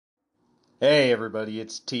Hey everybody,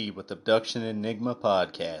 it's T with Abduction Enigma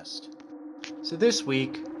Podcast. So this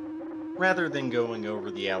week, rather than going over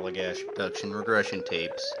the Allagash abduction regression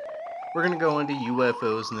tapes, we're going to go into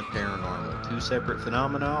UFOs and the paranormal, two separate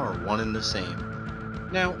phenomena or one and the same.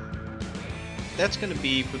 Now, that's going to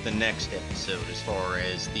be for the next episode as far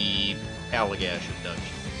as the Allagash abductions.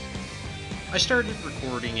 I started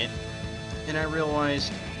recording it, and I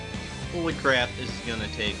realized, holy crap, this is going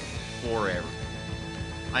to take forever.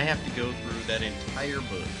 I have to go through that entire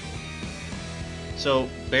book. So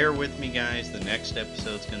bear with me guys, the next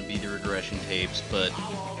episode's going to be the regression tapes, but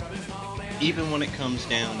even when it comes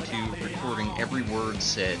down to recording every word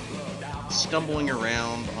said, stumbling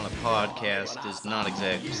around on a podcast does not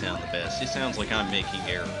exactly sound the best. It sounds like I'm making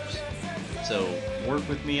errors. So work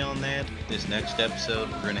with me on that. This next episode,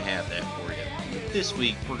 we're going to have that for you. This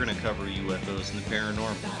week, we're going to cover UFOs and the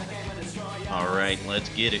paranormal. Alright, let's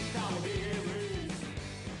get it.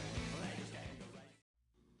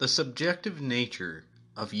 The subjective nature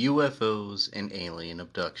of UFOs and alien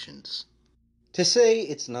abductions. To say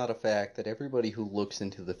it's not a fact that everybody who looks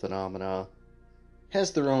into the phenomena has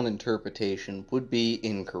their own interpretation would be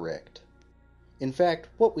incorrect. In fact,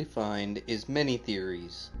 what we find is many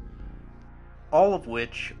theories, all of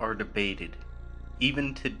which are debated,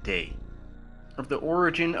 even today, of the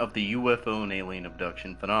origin of the UFO and alien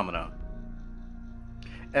abduction phenomena,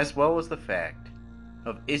 as well as the fact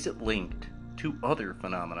of is it linked to other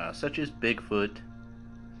phenomena such as Bigfoot,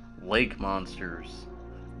 lake monsters,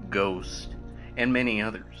 ghosts, and many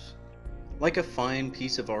others. Like a fine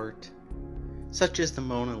piece of art, such as the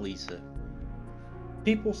Mona Lisa,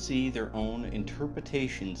 people see their own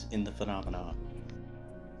interpretations in the phenomena.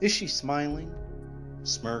 Is she smiling,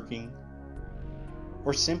 smirking,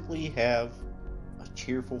 or simply have a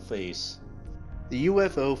cheerful face? The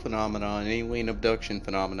UFO phenomena and alien abduction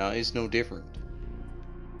phenomena is no different.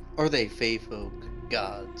 Are they fae folk,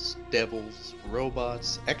 gods, devils,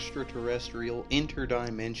 robots, extraterrestrial,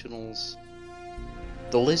 interdimensionals?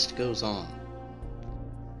 The list goes on.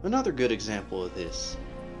 Another good example of this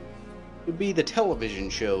would be the television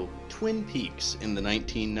show Twin Peaks in the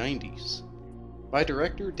 1990s by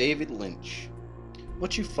director David Lynch.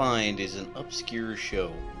 What you find is an obscure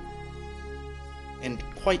show, and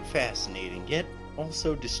quite fascinating, yet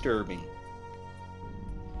also disturbing.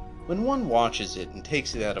 When one watches it and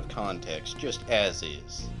takes it out of context just as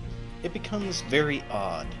is, it becomes very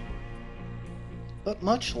odd. But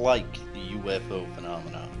much like the UFO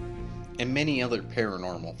phenomena, and many other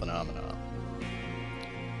paranormal phenomena,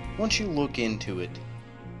 once you look into it,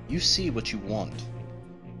 you see what you want.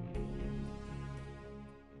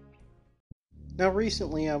 Now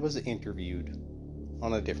recently I was interviewed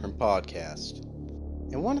on a different podcast,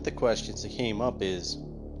 and one of the questions that came up is,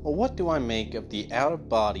 well, what do I make of the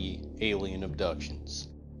out-of-body alien abductions?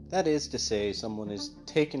 That is to say, someone is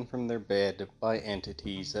taken from their bed by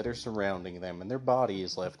entities that are surrounding them and their body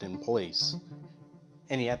is left in place.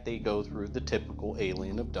 And yet they go through the typical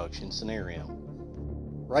alien abduction scenario.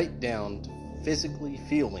 Right down to physically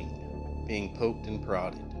feeling being poked and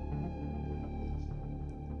prodded.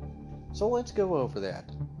 So let's go over that.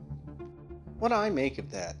 What I make of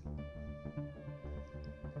that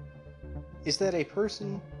is that a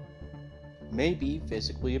person may be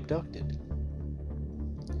physically abducted.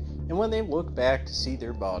 And when they look back to see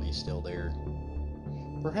their body still there,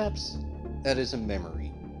 perhaps that is a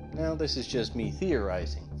memory. Now, this is just me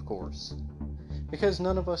theorizing, of course, because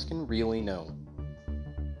none of us can really know.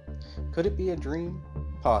 Could it be a dream?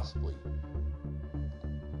 Possibly.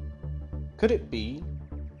 Could it be,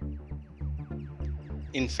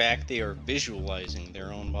 in fact, they are visualizing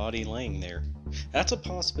their own body laying there? That's a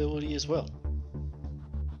possibility as well.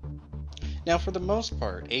 Now, for the most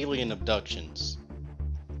part, alien abductions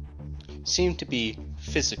seem to be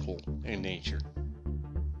physical in nature.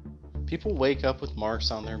 People wake up with marks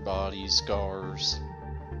on their bodies, scars,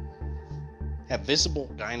 have visible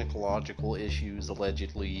gynecological issues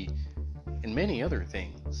allegedly, and many other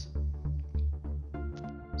things.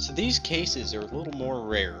 So these cases are a little more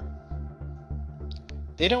rare.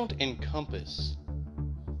 They don't encompass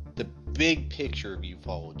the big picture of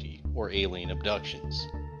ufology or alien abductions.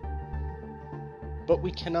 But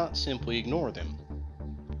we cannot simply ignore them.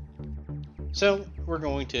 So we're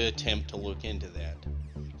going to attempt to look into that.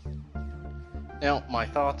 Now, my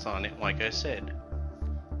thoughts on it, like I said.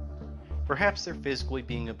 Perhaps they're physically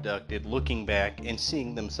being abducted, looking back and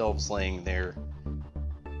seeing themselves laying there.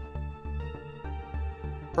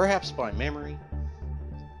 Perhaps by memory.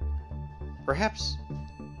 Perhaps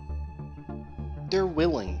they're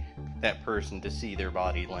willing that person to see their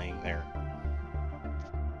body laying there.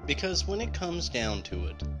 Because when it comes down to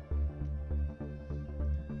it,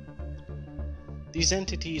 These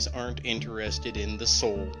entities aren't interested in the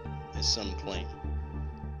soul, as some claim.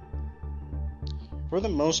 For the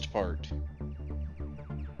most part,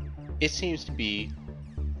 it seems to be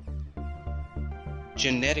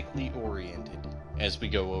genetically oriented, as we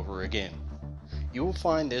go over again. You will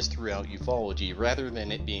find this throughout ufology rather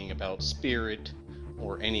than it being about spirit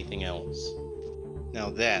or anything else. Now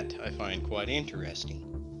that I find quite interesting.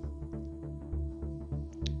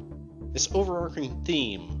 This overarching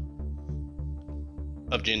theme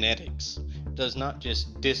of genetics does not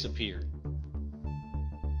just disappear.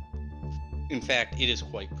 In fact, it is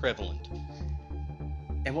quite prevalent.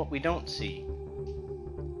 And what we don't see,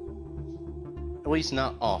 at least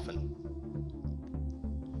not often,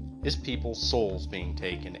 is people's souls being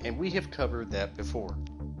taken, and we have covered that before.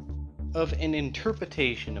 Of an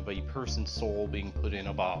interpretation of a person's soul being put in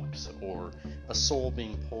a box, or a soul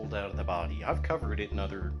being pulled out of the body. I've covered it in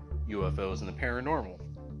other UFOs and the paranormal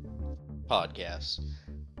podcasts.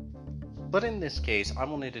 But in this case, I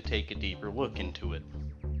wanted to take a deeper look into it.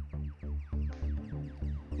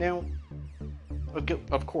 Now,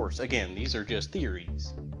 of course, again, these are just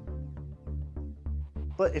theories.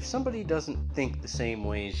 But if somebody doesn't think the same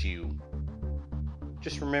way as you,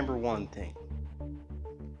 just remember one thing.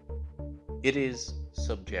 It is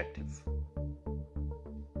subjective.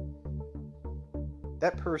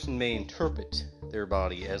 That person may interpret their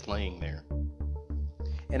body as laying there.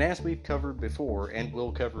 And as we've covered before, and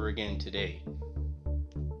will cover again today,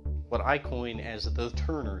 what I coin as the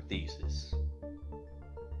Turner thesis.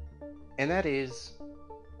 And that is,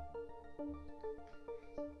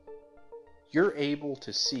 you're able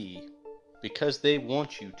to see, because they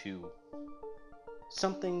want you to,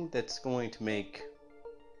 something that's going to make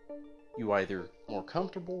you either more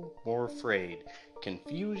comfortable or afraid,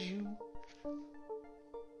 confuse you,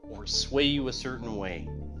 or sway you a certain way.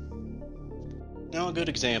 Now, a good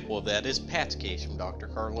example of that is Pat's case from Dr.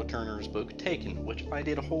 Carla Turner's book Taken, which I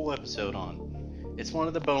did a whole episode on. It's one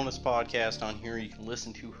of the bonus podcasts on here. You can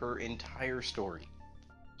listen to her entire story.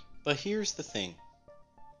 But here's the thing.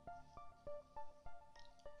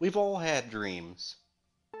 We've all had dreams.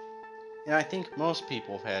 And I think most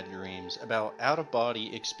people have had dreams about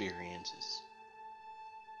out-of-body experiences.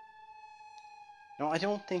 Now, I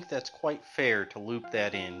don't think that's quite fair to loop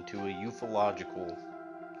that into a ufological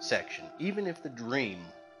section, even if the dream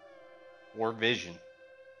or vision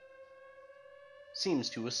seems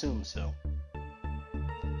to assume so.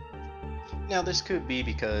 Now, this could be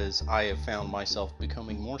because I have found myself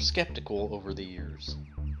becoming more skeptical over the years.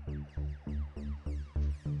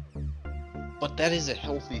 But that is a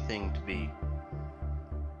healthy thing to be.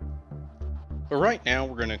 But right now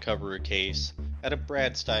we're going to cover a case out of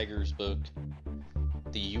Brad Steiger's book,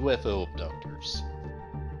 The UFO Abductors.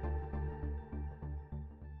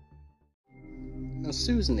 Now,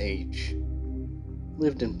 Susan H.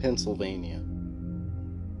 lived in Pennsylvania.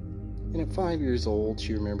 And at 5 years old,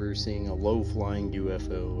 she remembers seeing a low-flying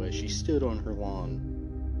UFO as she stood on her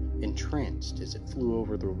lawn, entranced as it flew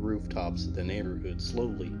over the rooftops of the neighborhood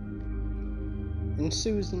slowly. And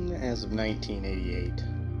Susan, as of 1988,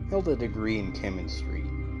 held a degree in chemistry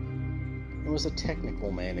and was a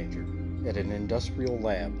technical manager at an industrial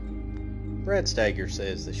lab. Brad Steiger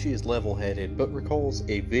says that she is level-headed but recalls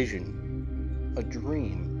a vision, a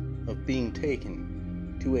dream of being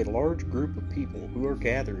taken to a large group of people who are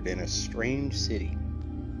gathered in a strange city.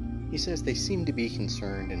 He says they seem to be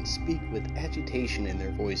concerned and speak with agitation in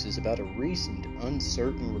their voices about a recent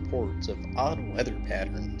uncertain reports of odd weather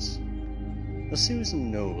patterns. Now,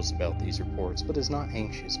 Susan knows about these reports, but is not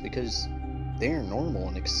anxious because they are normal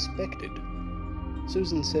and expected.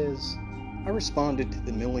 Susan says, I responded to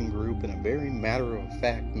the milling group in a very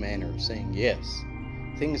matter-of-fact manner, saying, yes,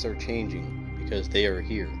 things are changing because they are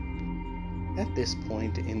here. At this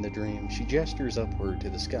point in the dream, she gestures upward to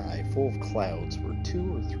the sky full of clouds where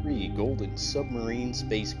 2 or 3 golden submarine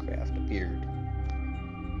spacecraft appeared.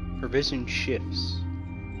 Her vision shifts.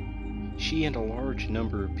 She and a large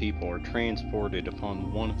number of people are transported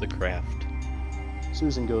upon one of the craft.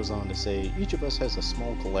 Susan goes on to say, each of us has a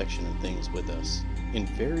small collection of things with us, in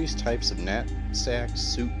various types of knapsacks,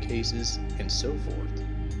 suitcases, and so forth.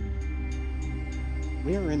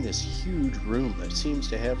 We are in this huge room that seems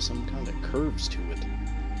to have some kind of curves to it.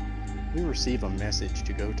 We receive a message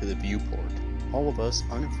to go to the viewport, all of us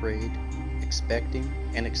unafraid, expecting,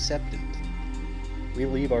 and expectant. We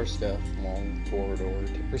leave our stuff along the corridor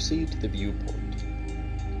to proceed to the viewport.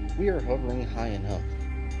 We are hovering high enough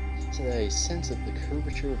so that a sense of the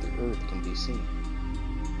curvature of the earth can be seen.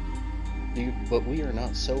 But we are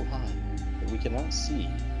not so high that we cannot see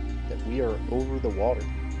that we are over the water,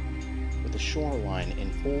 with the shoreline in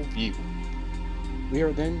full view. We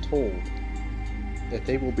are then told that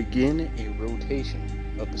they will begin a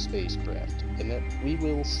rotation of the spacecraft, and that we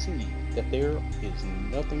will see that there is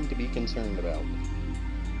nothing to be concerned about,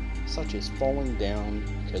 such as falling down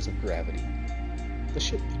because of gravity. The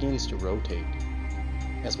ship begins to rotate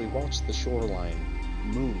as we watch the shoreline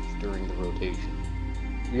move during the rotation.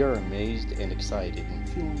 We are amazed and excited and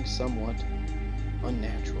feeling somewhat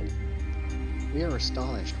unnatural. We are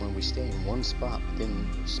astonished when we stay in one spot within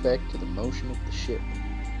respect to the motion of the ship.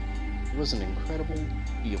 It was an incredible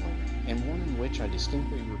feeling, and one in which I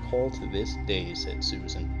distinctly recall to this day, said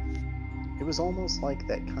Susan. It was almost like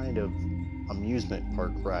that kind of amusement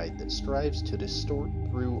park ride that strives to distort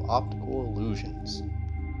through optical illusions.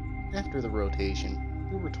 After the rotation,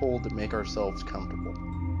 we were told to make ourselves comfortable,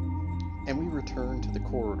 and we returned to the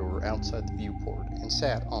corridor outside the viewport and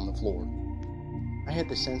sat on the floor. I had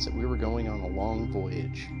the sense that we were going on a long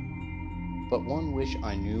voyage, but one which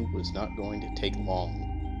I knew was not going to take long.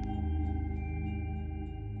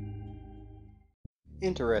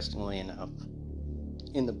 Interestingly enough,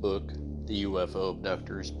 in the book, The UFO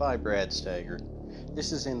Abductors by Brad Steiger,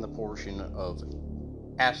 this is in the portion of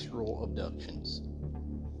astral abductions.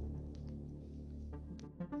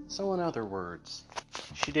 So in other words,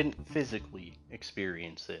 she didn't physically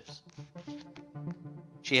experience this.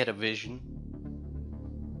 She had a vision,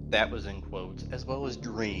 that was in quotes, as well as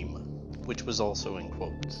dream, which was also in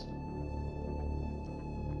quotes.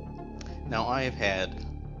 Now I have had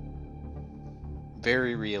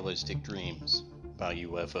very realistic dreams about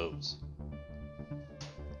UFOs,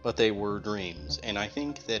 but they were dreams, and I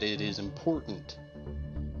think that it is important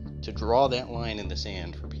to draw that line in the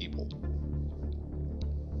sand for people.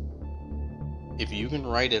 If you can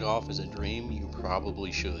write it off as a dream, you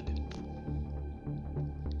probably should.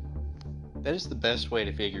 That is the best way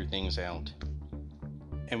to figure things out.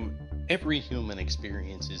 And every human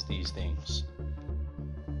experiences these things.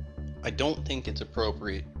 I don't think it's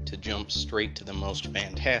appropriate to jump straight to the most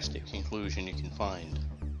fantastic conclusion you can find.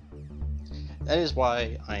 That is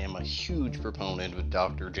why I am a huge proponent of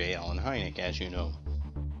Dr. J. Allen Hynek, as you know.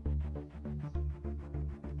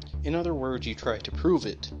 In other words, you try to prove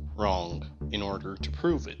it wrong in order to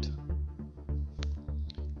prove it.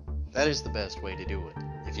 That is the best way to do it.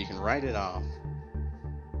 If you can write it off,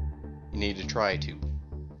 you need to try to.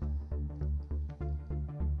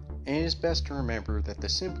 And it is best to remember that the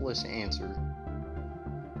simplest answer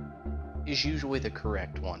is usually the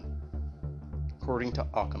correct one, according to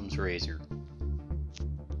Occam's razor.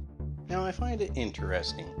 Now I find it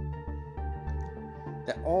interesting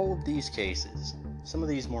that all of these cases, some of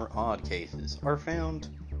these more odd cases, are found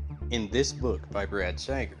in this book by Brad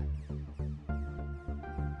Steiger.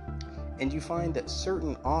 And you find that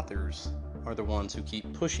certain authors are the ones who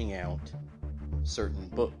keep pushing out certain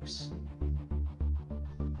books.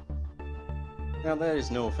 Now that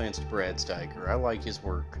is no offense to Brad Steiger. I like his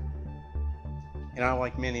work. And I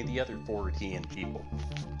like many of the other 4TN people.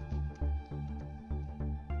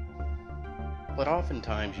 But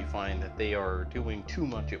oftentimes you find that they are doing too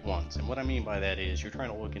much at once. And what I mean by that is you're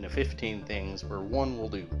trying to look into 15 things where one will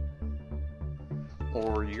do.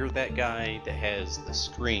 Or you're that guy that has the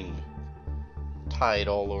string tied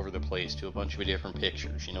all over the place to a bunch of different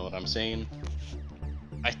pictures. You know what I'm saying?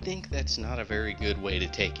 I think that's not a very good way to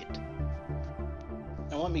take it.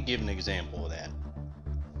 Now let me give an example of that.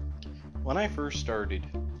 When I first started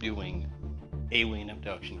doing alien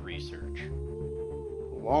abduction research,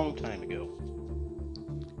 a long time ago,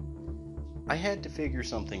 I had to figure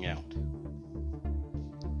something out.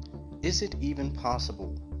 Is it even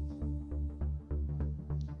possible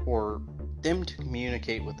for them to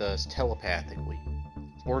communicate with us telepathically?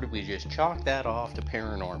 Or do we just chalk that off to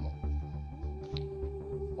paranormal?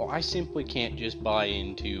 Well, I simply can't just buy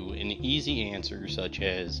into an easy answer such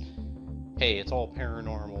as, hey, it's all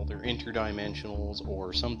paranormal, they're interdimensionals,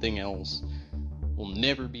 or something else. We'll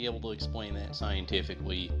never be able to explain that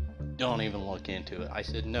scientifically. Don't even look into it. I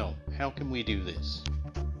said, no, how can we do this?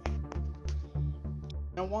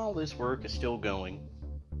 Now, while this work is still going,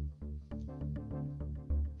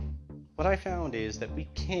 what I found is that we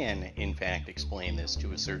can, in fact, explain this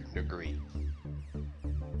to a certain degree.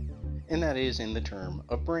 And that is in the term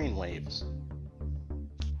of brainwaves.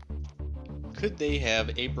 Could they have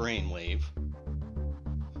a brainwave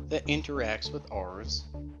that interacts with ours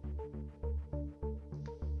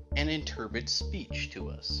and interprets speech to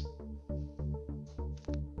us?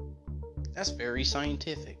 That's very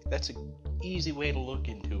scientific. That's an easy way to look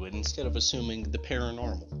into it instead of assuming the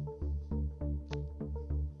paranormal.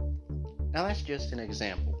 Now that's just an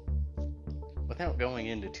example, without going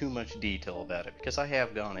into too much detail about it, because I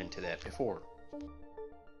have gone into that before.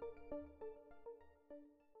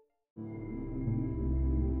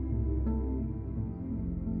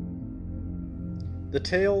 The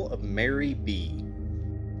Tale of Mary B.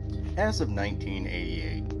 As of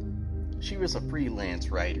 1988, she was a freelance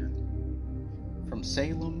writer from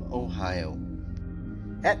Salem, Ohio.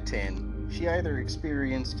 At 10, she either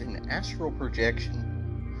experienced an astral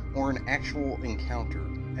projection or an actual encounter,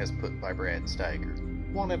 as put by Brad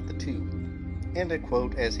Steiger, one of the two. And a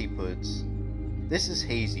quote as he puts, "This is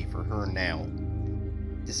hazy for her now,"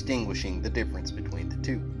 distinguishing the difference between the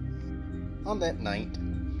two. On that night,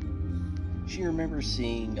 she remembers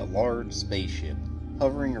seeing a large spaceship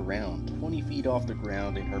hovering around 20 feet off the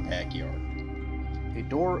ground in her backyard. A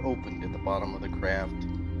door opened at the bottom of the craft,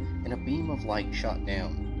 and a beam of light shot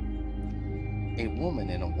down. A woman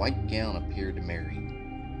in a white gown appeared to Mary.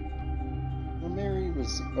 Now, Mary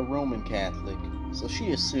was a Roman Catholic, so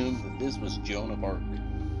she assumed that this was Joan of Arc,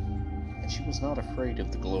 and she was not afraid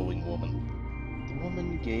of the glowing woman. The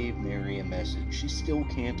woman gave Mary a message she still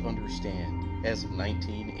can't understand as of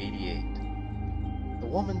 1988. The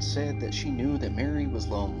woman said that she knew that Mary was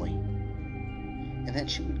lonely, and that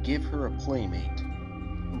she would give her a playmate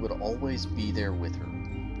who would always be there with her.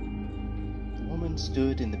 The woman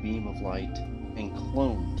stood in the beam of light and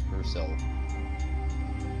cloned herself.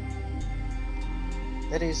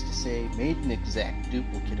 That is to say, made an exact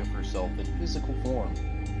duplicate of herself in physical form.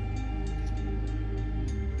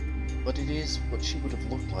 But it is what she would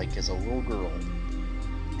have looked like as a little girl.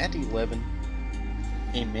 At 11,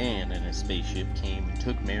 a man in a spaceship came and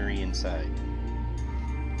took Mary inside.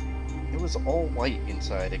 It was all white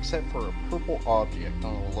inside except for a purple object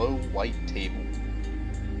on a low white table.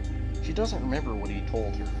 She doesn't remember what he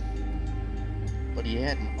told her, but he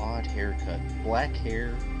had an odd haircut, black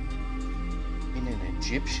hair in an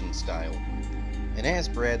Egyptian style, and as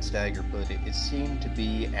Brad Steiger put it, it seemed to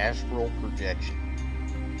be astral projection.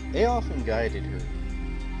 They often guided her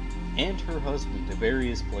and her husband to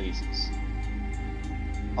various places.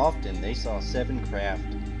 Often they saw 7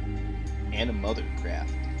 craft and a mother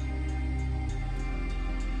craft.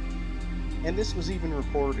 And this was even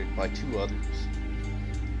reported by 2 others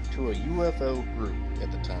to a UFO group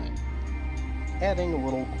at the time, adding a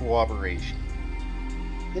little corroboration.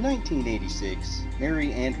 In 1986,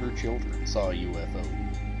 Mary and her children saw a UFO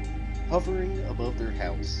hovering above their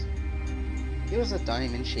house. It was a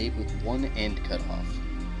diamond shape with one end cut off,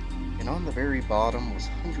 and on the very bottom was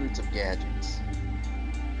hundreds of gadgets.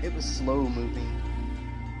 It was slow moving,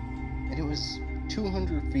 and it was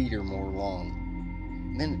 200 feet or more long,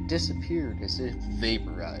 and then it disappeared as if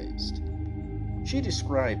vaporized. She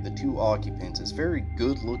described the 2 occupants as very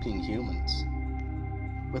good-looking humans,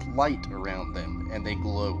 with light around them, and they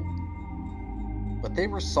glowed. But they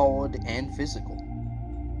were solid and physical.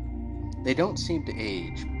 They don't seem to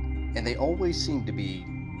age, and they always seem to be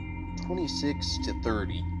 26 to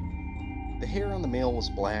 30. The hair on the male was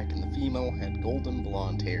black and the female had golden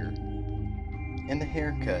blonde hair. And the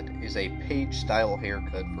haircut is a page-style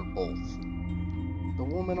haircut for both. The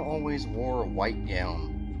woman always wore a white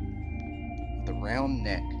gown with a round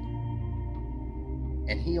neck,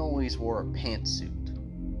 and he always wore a pantsuit.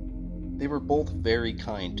 They were both very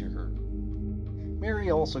kind to her. Mary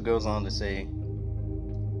also goes on to say,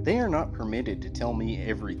 "They are not permitted to tell me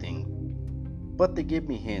everything, but they give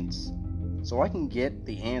me hints, so I can get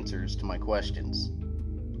the answers to my questions.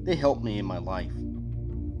 They help me in my life.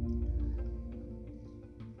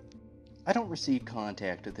 I don't receive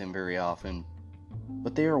contact with them very often,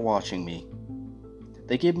 but they are watching me.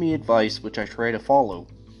 They give me advice which I try to follow."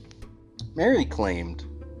 Mary claimed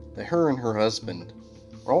that her and her husband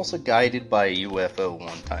were also guided by a UFO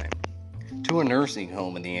one time to a nursing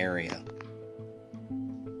home in the area.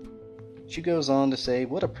 She goes on to say,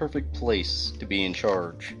 what a perfect place to be in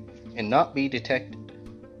charge and not be detected.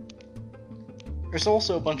 There's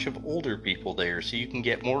also a bunch of older people there, so you can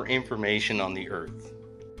get more information on the Earth.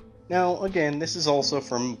 Now, again, this is also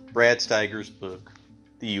from Brad Steiger's book,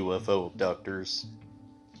 The UFO Abductors,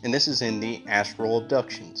 and this is in the Astral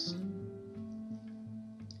Abductions.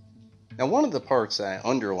 Now, one of the parts I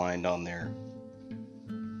underlined on there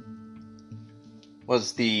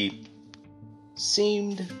was the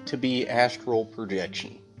seemed to be astral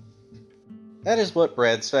projection. That is what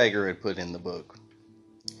Brad Steiger had put in the book.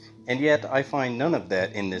 And yet, I find none of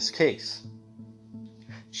that in this case.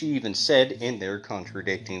 She even said in there,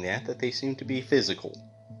 contradicting that they seem to be physical.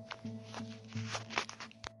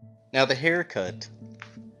 Now, the haircut.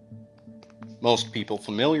 Most people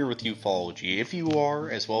familiar with ufology, if you are,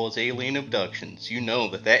 as well as alien abductions, you know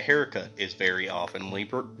that haircut is very often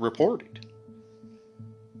reported.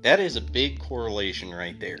 That is a big correlation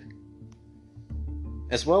right there.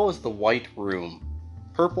 As well as the white room.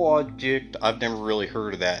 Purple object, I've never really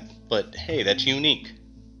heard of that, but hey, that's unique.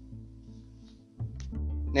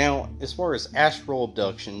 Now, as far as astral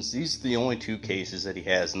abductions, these are the only 2 cases that he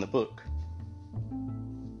has in the book.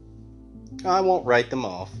 I won't write them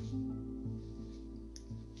off,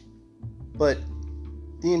 but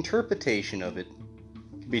the interpretation of it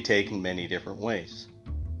can be taken many different ways.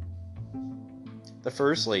 The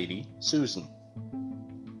first lady, Susan,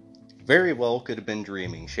 very well could have been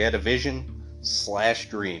dreaming. She had a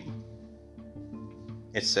vision/dream.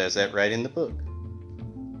 It says that right in the book.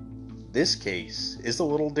 This case is a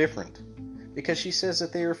little different because she says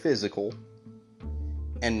that they are physical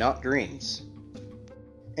and not dreams.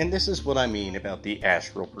 And this is what I mean about the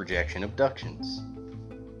astral projection abductions.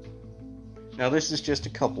 Now, this is just a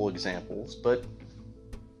couple examples, but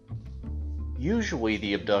usually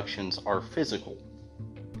the abductions are physical.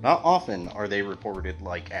 Not often are they reported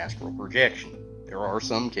like astral projection. There are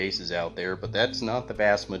some cases out there, but that's not the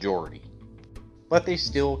vast majority. But they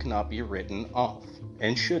still cannot be written off,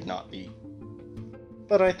 and should not be.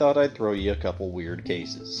 But I thought I'd throw you a couple weird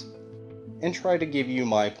cases, and try to give you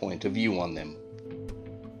my point of view on them.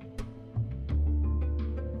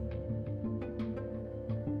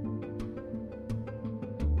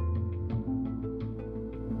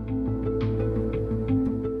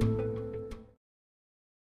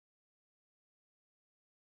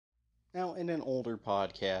 Now, in an older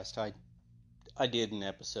podcast, I did an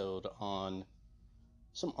episode on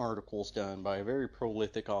some articles done by a very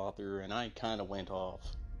prolific author, and I kind of went off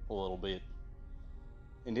a little bit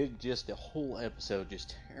and did just a whole episode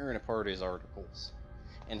just tearing apart his articles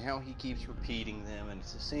and how he keeps repeating them, and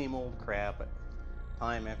it's the same old crap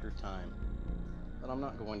time after time. But I'm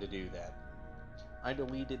not going to do that. I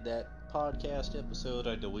deleted that podcast episode,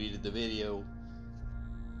 I deleted the video.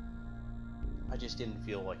 I just didn't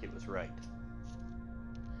feel like it was right.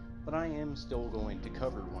 But I am still going to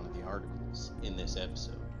cover one of the articles in this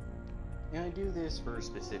episode. And I do this for a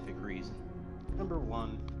specific reason. Number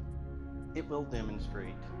one, it will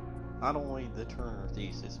demonstrate not only the Turner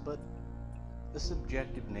thesis, but the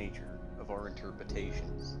subjective nature of our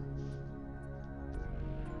interpretations.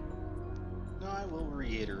 Now, I will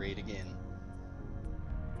reiterate again.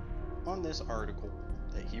 On this article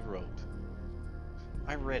that he wrote,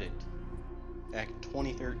 I read it back in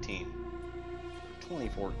 2013, or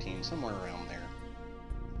 2014, somewhere around there.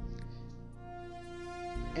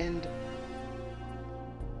 And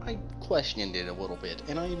I questioned it a little bit,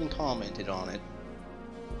 and I even commented on it,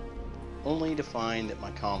 only to find that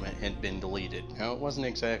my comment had been deleted. Now, it wasn't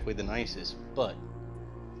exactly the nicest, but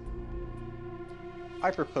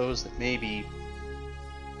I proposed that maybe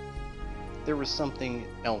there was something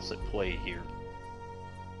else at play here.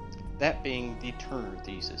 That being the Turner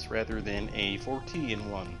thesis rather than a Fortean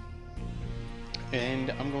one. And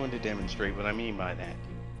I'm going to demonstrate what I mean by that.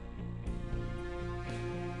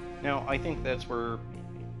 Now, I think that's where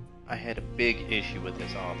I had a big issue with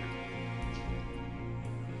this author.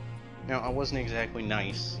 Now, I wasn't exactly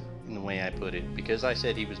nice in the way I put it, because I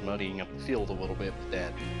said he was muddying up the field a little bit with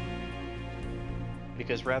that.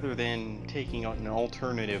 Because rather than taking an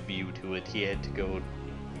alternative view to it, he had to go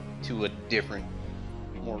to a different,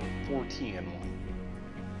 more Fortean one.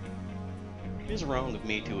 It is wrong of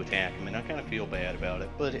me to attack him, and I kind of feel bad about it,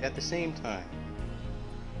 but at the same time,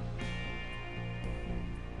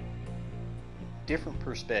 different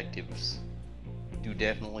perspectives do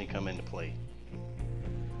definitely come into play.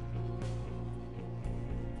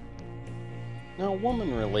 Now, a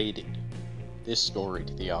woman related this story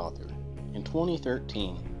to the author in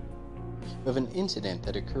 2013 of an incident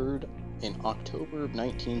that occurred in October of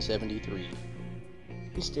 1973.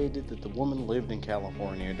 He stated that the woman lived in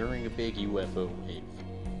California during a big UFO wave,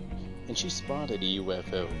 and she spotted a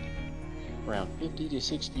UFO around 50 to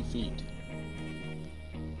 60 feet.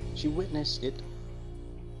 She witnessed it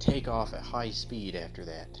take off at high speed after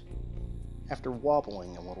that, after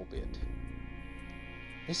wobbling a little bit.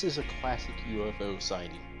 This is a classic UFO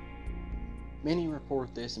sighting. Many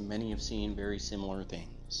report this, and many have seen very similar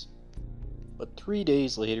things. But 3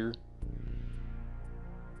 days later,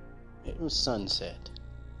 it was sunset,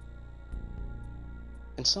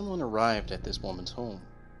 and someone arrived at this woman's home.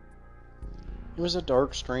 It was a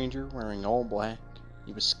dark stranger wearing all black.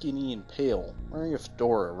 He was skinny and pale, wearing a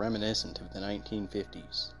fedora reminiscent of the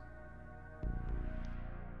 1950s.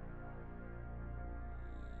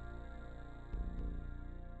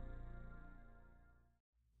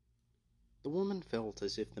 The woman felt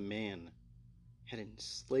as if the man had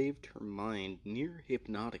enslaved her mind near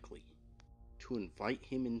hypnotically to invite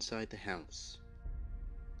him inside the house.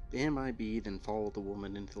 The MIB then followed the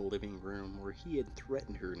woman into the living room, where he had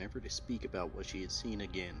threatened her never to speak about what she had seen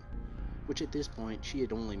again, which at this point she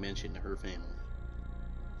had only mentioned to her family.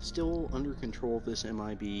 Still under control of this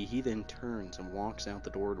MIB, he then turns and walks out the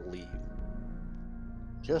door to leave.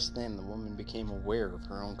 Just then, the woman became aware of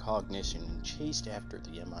her own cognition and chased after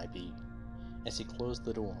the MIB as he closed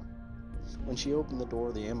the door. When she opened the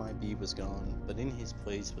door, the MIB was gone, but in his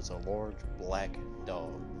place was a large black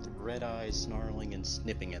dog with red eyes snarling and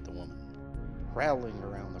sniffing at the woman, prowling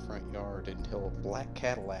around the front yard until a black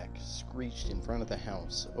Cadillac screeched in front of the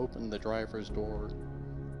house, opened the driver's door,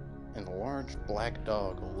 and the large black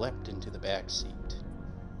dog leapt into the back seat.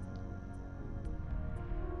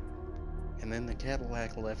 And then the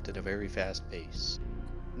Cadillac left at a very fast pace.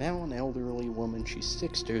 Now an elderly woman, she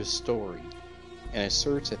sticks to his story and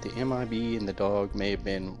asserts that the MIB and the dog may have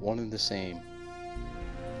been one and the same,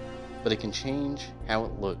 but it can change how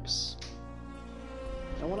it looks.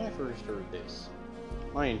 Now when I first heard this,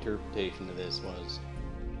 my interpretation of this was,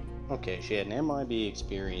 okay, she had an MIB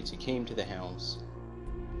experience, he came to the house,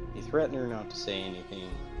 he threatened her not to say anything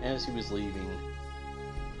as he was leaving.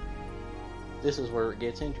 This is where it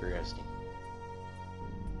gets interesting.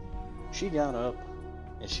 She got up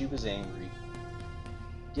and she was angry,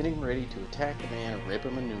 getting ready to attack the man and rip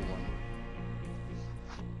him a new one.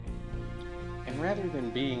 And rather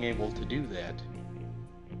than being able to do that,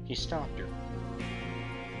 he stopped her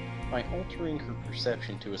by altering her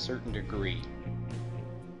perception to a certain degree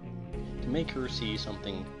to make her see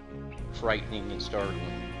something frightening and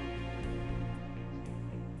startling.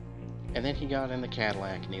 And then he got in the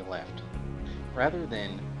Cadillac and he left. Rather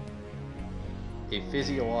than a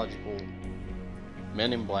physiological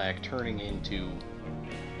Men in Black turning into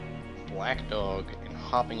Black Dog and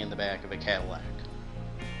hopping in the back of a Cadillac.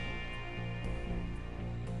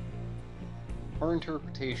 Our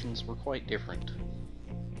interpretations were quite different.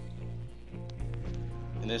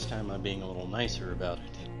 And this time I'm being a little nicer about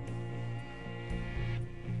it.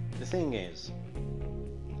 The thing is,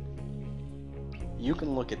 you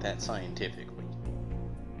can look at that scientifically.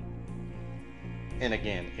 And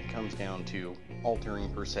again, it comes down to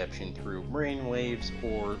altering perception through brain waves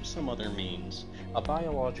or some other means, a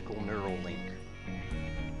biological neural link,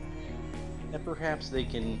 that perhaps they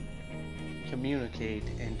can communicate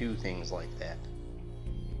and do things like that.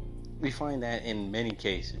 We find that in many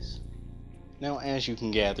cases. Now, as you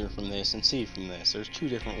can gather from this and see from this, there's two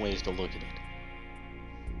different ways to look at it.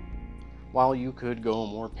 While you could go a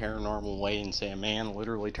more paranormal way and say a man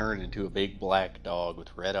literally turned into a big black dog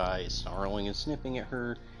with red eyes, snarling and sniffing at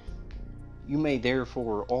her, you may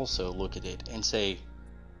therefore also look at it and say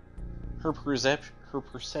her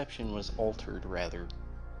perception was altered, rather,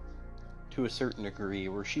 to a certain degree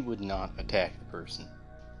where she would not attack the person.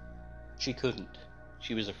 She couldn't.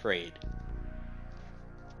 She was afraid.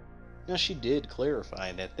 Now, she did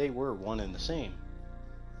clarify that they were one and the same.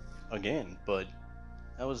 Again, but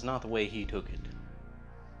that was not the way he took it.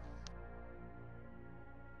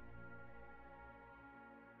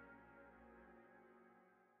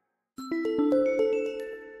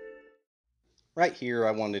 Right here,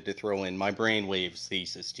 I wanted to throw in my brainwaves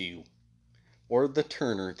thesis to you, or the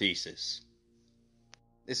Turner thesis.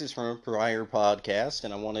 This is from a prior podcast,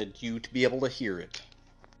 and I wanted you to be able to hear it.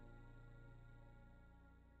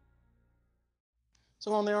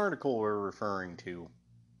 So on the article we're referring to,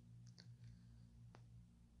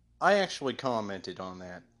 I actually commented on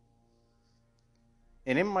that.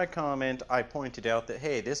 And in my comment, I pointed out that,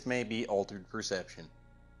 hey, this may be altered perception.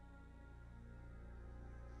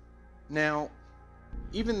 Now,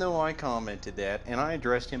 even though I commented that, and I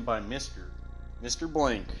addressed him by Mr.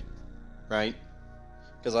 Blank, right?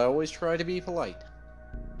 Because I always try to be polite.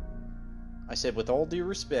 I said, with all due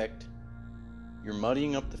respect, you're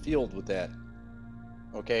muddying up the field with that.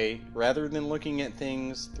 Okay, rather than looking at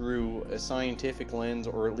things through a scientific lens,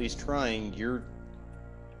 or at least trying, you're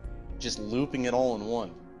just looping it all in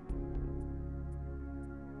one.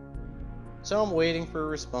 So I'm waiting for a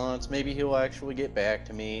response. Maybe he'll actually get back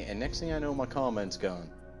to me, and next thing I know, my comment's gone.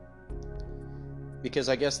 Because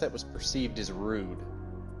I guess that was perceived as rude,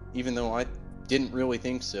 even though I didn't really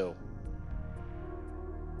think so.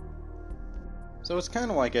 So it's kind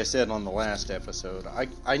of like I said on the last episode,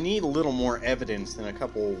 I need a little more evidence than a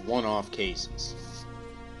couple one-off cases.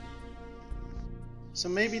 So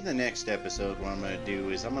maybe the next episode what I'm going to do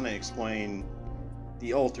is I'm going to explain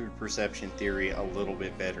the altered perception theory a little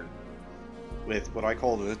bit better, with what I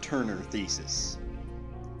call the Turner thesis.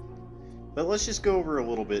 But let's just go over a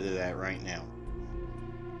little bit of that right now.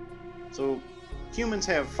 So humans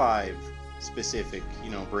have 5 specific,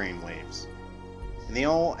 brain waves. And they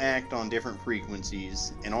all act on different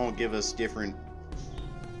frequencies and all give us different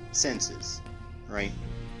senses, right?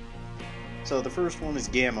 So the first one is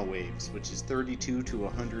gamma waves, which is 32 to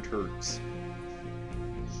 100 hertz.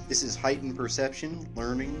 This is heightened perception,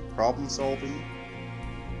 learning, problem solving,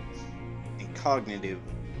 and cognitive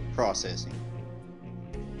processing.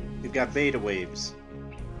 We've got beta waves,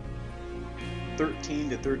 13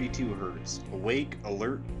 to 32 hertz, awake,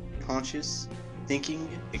 alert, conscious, thinking,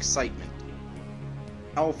 excitement.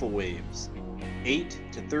 Alpha waves, 8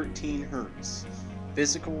 to 13 hertz,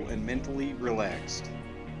 physical and mentally relaxed.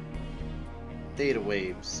 Theta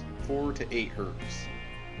waves, 4 to 8 hertz.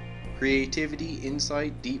 Creativity,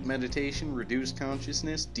 insight, deep meditation, reduced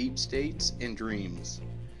consciousness, deep states, and dreams.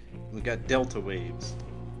 We've got delta waves,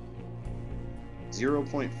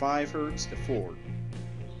 0.5 hertz to 4.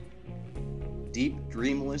 Deep,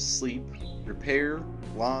 dreamless sleep, repair,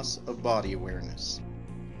 loss of body awareness.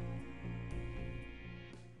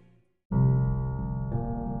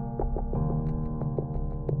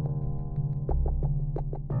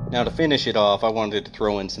 Now to finish it off, I wanted to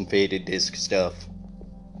throw in some faded disc stuff.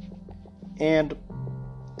 And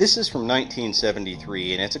this is from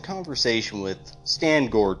 1973, and it's a conversation with Stan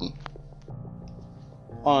Gordon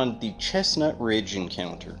on the Chestnut Ridge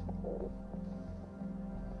encounter.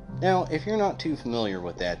 Now, if you're not too familiar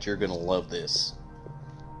with that, you're going to love this.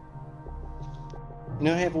 I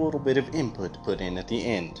have a little bit of input to put in at the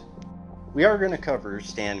end. We are going to cover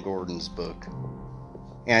Stan Gordon's book,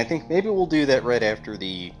 and I think maybe we'll do that right after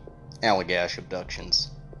the Allagash abductions.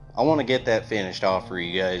 I want to get that finished off for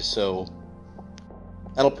you guys, so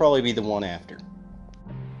that'll probably be the one after.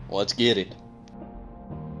 Let's get it.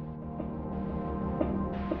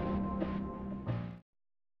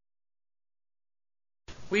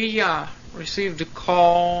 We received a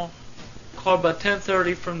call about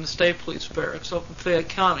 10:30 from the state police barracks up in Fayette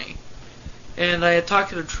County. And I had talked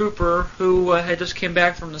to the trooper who had just came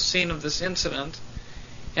back from the scene of this incident,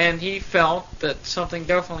 and he felt that something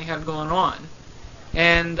definitely had gone on.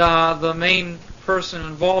 And the main person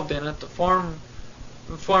involved in it, the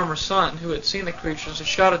farmer's son who had seen the creatures and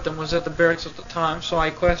shot at them, was at the barracks at the time, so I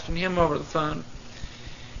questioned him over the phone.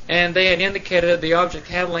 And they had indicated the object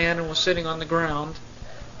had landed and was sitting on the ground,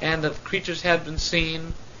 and that the creatures had been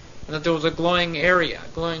seen, and that there was a glowing area,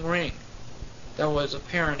 glowing ring, that was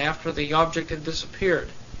apparent after the object had disappeared.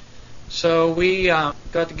 So we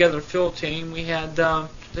got together a field team. We had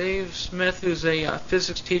Dave Smith, who's a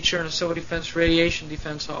physics teacher and a civil defense radiation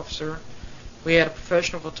defense officer. We had a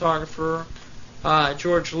professional photographer,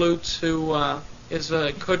 George Lutz, who is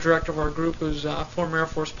a co-director of our group, who's a former Air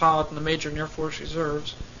Force pilot and a major in Air Force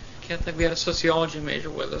Reserves. Can't think we had a sociology major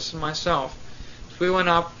with us, and myself. So we went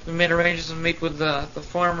up, we made arrangements to meet with the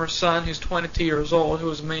farmer's son, who's 22 years old, who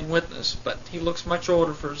was the main witness, but he looks much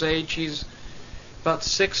older for his age. He's about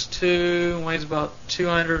 6'2", weighs about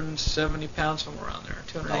 270 pounds, somewhere around there,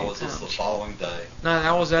 280 Now, was this the following day? No,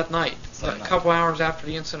 that was that night, That a night. couple hours after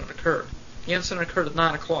the incident occurred. The incident occurred at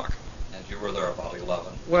 9 o'clock. And you were there about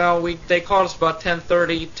 11. Well, they called us about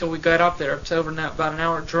 10:30 till we got up there. It's over about an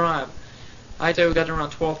hour drive. I'd say we got there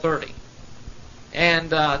around 12:30.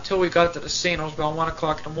 And till we got to the scene, it was about 1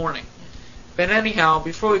 o'clock in the morning. But anyhow,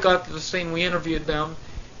 before we got to the scene, we interviewed them,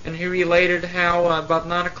 and he related how about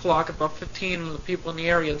 9 o'clock, about 15 of the people in the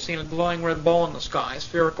area had seen a glowing red ball in the sky,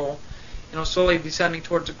 spherical, slowly descending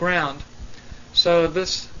towards the ground. So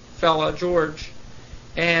this fella, George,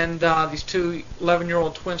 and these two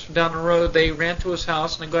 11-year-old twins from down the road, they ran to his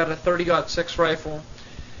house and they got a 30-06 rifle,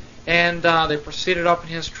 and they proceeded up in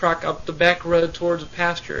his truck up the back road towards the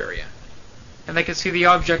pasture area. And they could see the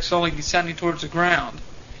object slowly descending towards the ground.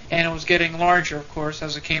 And it was getting larger, of course,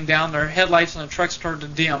 as it came down. Their headlights on the truck started to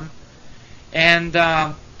dim. And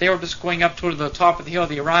they were just going up toward the top of the hill,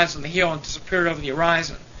 the horizon of the hill, and disappeared over the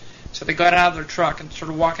horizon. So they got out of their truck and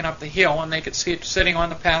started walking up the hill, and they could see it sitting on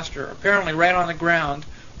the pasture, apparently right on the ground,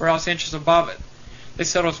 or else inches above it. They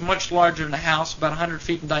said it was much larger than a house, about 100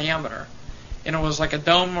 feet in diameter. And it was like a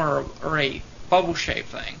dome or a bubble-shaped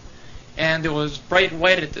thing. And it was bright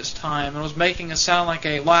white at this time, and it was making a sound like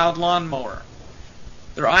a loud lawnmower.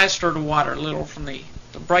 Their eyes started to water a little from the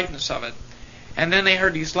brightness of it. And then they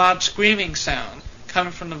heard these loud screaming sounds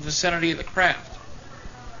coming from the vicinity of the craft.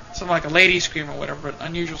 Something like a lady scream or whatever, but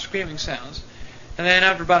unusual screaming sounds. And then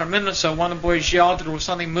after about a minute or so, one of the boys yelled that there was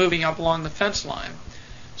something moving up along the fence line.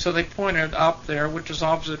 So they pointed up there, which was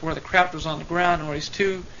opposite where the craft was on the ground, and were these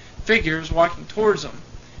two figures walking towards them.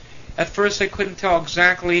 At first they couldn't tell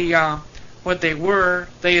exactly what they were.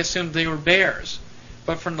 They assumed they were bears.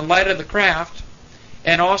 But from the light of the craft,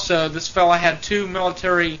 and also this fella had two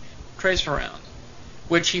military tracer rounds,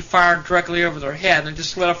 which he fired directly over their head, and it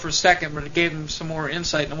just lit up for a second, but it gave them some more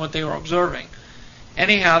insight into what they were observing.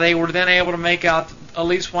 Anyhow, they were then able to make out at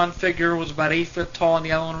least one figure was about 8 foot tall and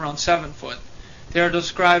the other one around 7 foot. They are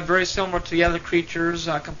described very similar to the other creatures,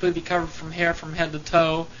 completely covered from hair from head to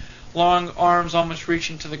toe, long arms almost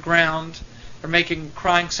reaching to the ground. They're making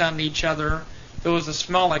crying sound to each other. There was a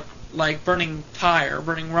smell like burning tire,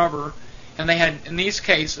 burning rubber, and they had, in these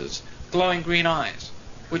cases, glowing green eyes,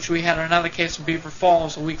 which we had another case in Beaver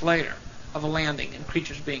Falls a week later of a landing and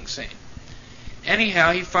creatures being seen.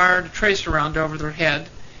 Anyhow, he fired a tracer round over their head.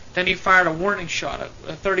 Then he fired a warning shot,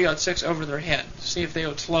 a 30-06 over their head, to see if they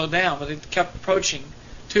would slow down, but they kept approaching.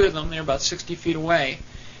 Two of them, they were about 60 feet away.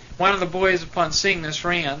 One of the boys, upon seeing this,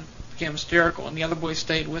 ran, became hysterical, and the other boy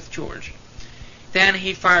stayed with George. Then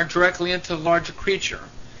he fired directly into the larger creature.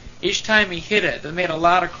 Each time he hit it, it made a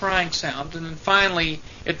louder crying sound, and then finally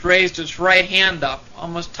it raised its right hand up,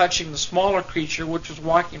 almost touching the smaller creature, which was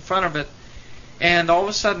walking in front of it. And all of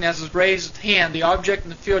a sudden, as it raised its hand, the object in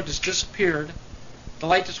the field just disappeared. The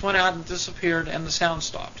light just went out and disappeared, and the sound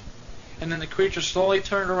stopped. And then the creature slowly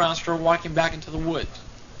turned around and started walking back into the woods.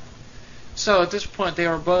 So at this point, they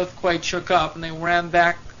were both quite shook up, and they ran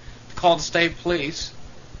back to call the state police.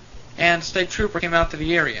 And the state trooper came out to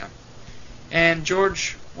the area. And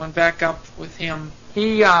George went back up with him.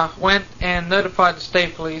 He went and notified the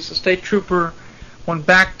state police. The state trooper went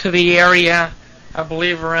back to the area, I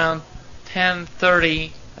believe around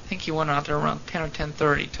 10:30. I think he went out there around 10 or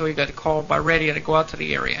 10:30 till he got a call by radio to go out to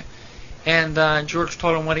the area. And George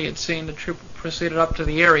told him what he had seen. The trooper proceeded up to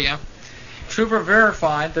the area. The trooper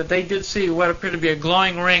verified that they did see what appeared to be a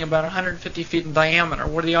glowing ring about 150 feet in diameter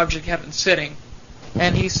where the object had been sitting.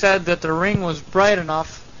 And he said that the ring was bright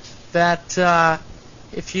enough that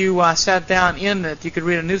if you sat down in it, you could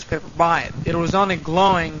read a newspaper by it. It was only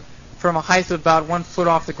glowing from a height of about 1 foot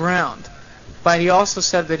off the ground. But he also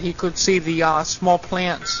said that he could see the small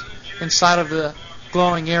plants inside of the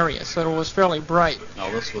glowing area, so it was fairly bright.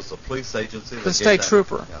 Now, this was the police agency? The state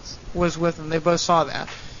trooper was with them. They both saw that.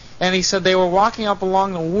 And he said they were walking up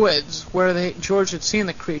along the woods where George had seen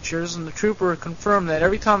the creatures, and the trooper confirmed that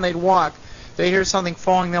every time they'd walk, they'd hear something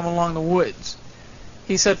following them along the woods.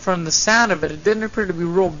 He said from the sound of it, it didn't appear to be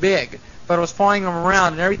real big, but it was following them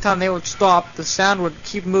around, and every time they would stop, the sound would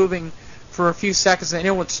keep moving for a few seconds, and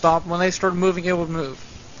it would stop. When they started moving, it would move.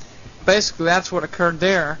 Basically, that's what occurred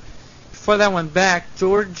there. Before that went back,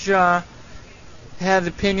 George had the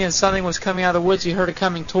opinion something was coming out of the woods. He heard it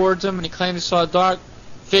coming towards him, and he claimed he saw a dark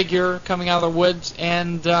figure coming out of the woods,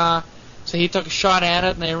 and so he took a shot at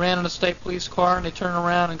it, and they ran in a state police car, and they turned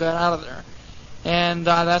around and got out of there. And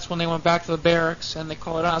that's when they went back to the barracks, and they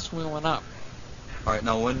called us when we went up. All right,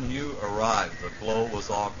 now when you arrived, the glow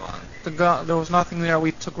was all gone. There was nothing there.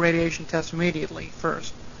 We took radiation tests immediately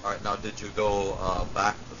first. All right, now did you go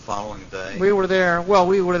back the following day? We were there. Well,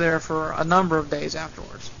 we were there for a number of days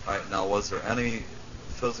afterwards. All right, now was there any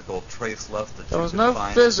physical trace left that you could find? There was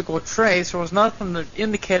no physical trace. There was nothing that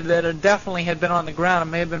indicated that it definitely had been on the ground.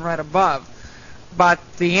 It may have been right above. But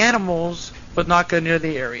the animals would not go near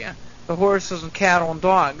the area. The horses and cattle and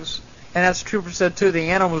dogs. And as the trooper said, too,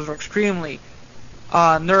 the animals were extremely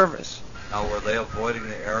nervous. Now, were they avoiding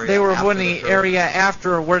the area? They were avoiding the area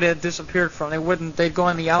after where they had disappeared from. They'd go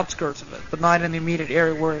in the outskirts of it, but not in the immediate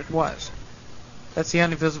area where it was. That's the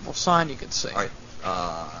only visible sign you could see. All right.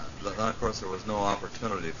 Then, of course, there was no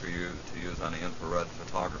opportunity for you to use any infrared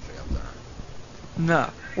photography up there. No.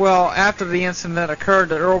 Well, after the incident that occurred,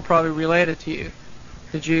 that Earl probably related to you.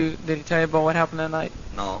 Did he tell you about what happened that night?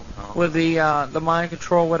 No. With the mind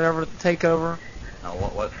control, whatever, the takeover? Now,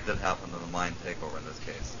 what did happen to the mind takeover in this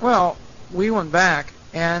case? Well, we went back,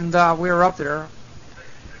 and we were up there,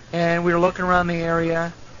 and we were looking around the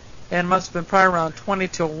area, and it must have been probably around 20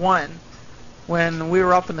 till 1 when we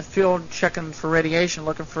were up in the field checking for radiation,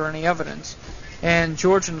 looking for any evidence. And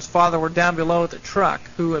George and his father were down below at the truck,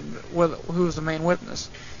 who was the main witness.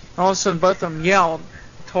 And all of a sudden, both of them yelled,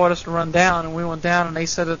 told us to run down, and we went down, and they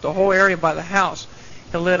said that the whole area by the house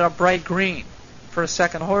had lit up bright green. For a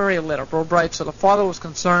second, the whole area lit up real bright. So the father was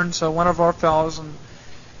concerned, so one of our fellows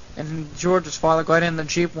and George's father got in the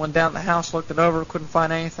Jeep, went down the house, looked it over, couldn't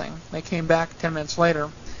find anything. They came back 10 minutes later.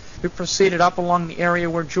 We proceeded up along the area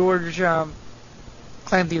where George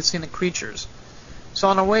claimed he had seen the creatures. So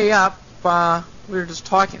on the way up, we were just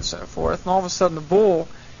talking and so forth, and all of a sudden the bull,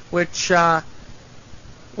 which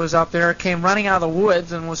was up there, came running out of the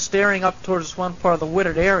woods and was staring up towards one part of the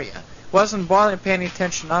wooded area. Wasn't bothering paying any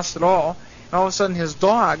attention to us at all. And all of a sudden his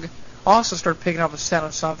dog also started picking up a scent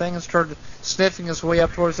of something and started sniffing his way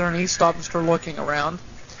up towards there, and he stopped and started looking around.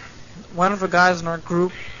 One of the guys in our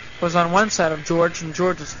group was on one side of George, and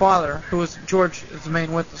George's father, George is the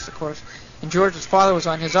main witness, of course, and George's father was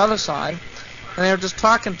on his other side, and they were just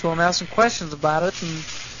talking to him, asking questions about it, and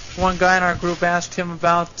one guy in our group asked him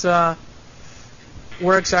about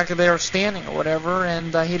where exactly they were standing or whatever,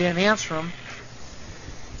 and he didn't answer him.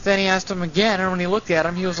 Then he asked him again, and when he looked at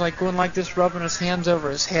him, he was like going like this, rubbing his hands over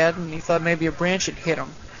his head, and he thought maybe a branch had hit him.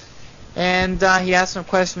 And he asked him a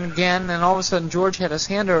question again, and all of a sudden George had his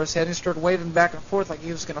hand over his head, and he started waving back and forth like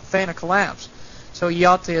he was going to faint or collapse. So he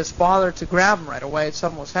yelled to his father to grab him right away.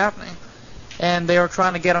 Something was happening. And they were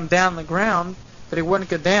trying to get him down on the ground, but he wouldn't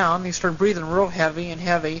get down. He started breathing real heavy and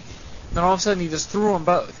heavy. Then all of a sudden he just threw them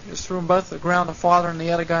both. He just threw them both to the ground, the father and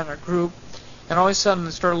the other guy in our group. And all of a sudden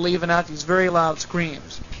they started leaving out these very loud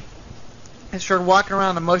screams. He started walking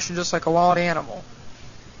around in motion just like a wild animal.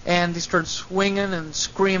 And he started swinging and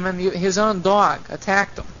screaming. His own dog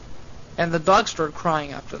attacked him. And the dog started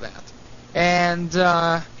crying after that. And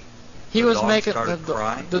he was making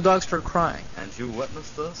the dog started crying. And you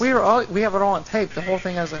witnessed this? We have it all on tape. The whole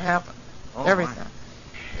thing as it happened. Oh, everything.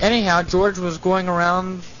 My. Anyhow, George was going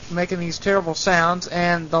around making these terrible sounds,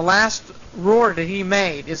 and the last roar that he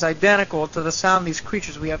made is identical to the sound of these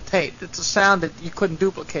creatures we have taped. It's a sound that you couldn't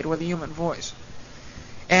duplicate with a human voice.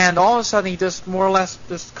 And all of a sudden he just more or less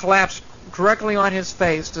just collapsed directly on his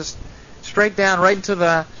face, just straight down right into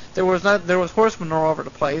the there was horse manure all over the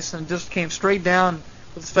place, and just came straight down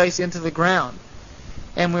with his face into the ground.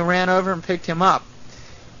 And we ran over and picked him up.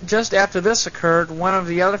 Just after this occurred, one of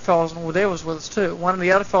the other fellows, well, Dave was with us too, one of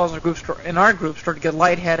the other fellows in our group started to get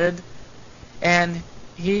lightheaded, and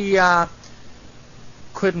he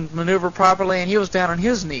couldn't maneuver properly, and he was down on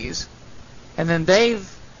his knees. And then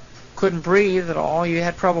Dave couldn't breathe at all. He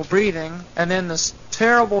had trouble breathing, and then this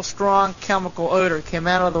terrible, strong chemical odor came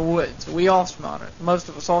out of the woods. We all smelled it. Most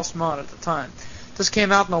of us all smelled it at the time. This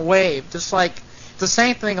came out in a wave, just like the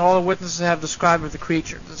same thing all the witnesses have described with the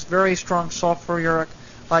creature. This very strong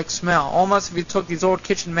sulfuric-like smell. Almost if you took these old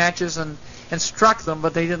kitchen matches and struck them,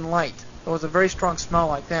 but they didn't light. It was a very strong smell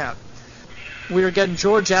like that. We were getting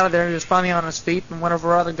George out of there. He was finally on his feet, and one of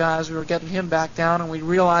our other guys, we were getting him back down, and we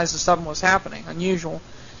realized that something was happening, unusual.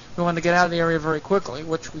 We wanted to get out of the area very quickly,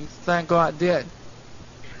 which we, thank God, did.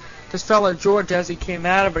 This fellow George, as he came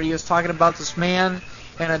out of it, he was talking about this man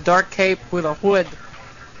in a dark cape with a hood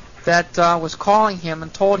that was calling him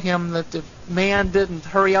and told him that the man didn't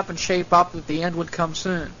hurry up and shape up, that the end would come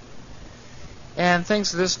soon. And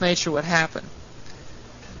things of this nature would happen.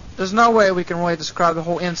 There's no way we can really describe the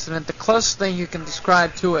whole incident. The closest thing you can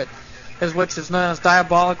describe to it is what is known as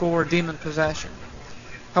diabolical or demon possession.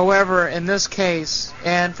 However, in this case,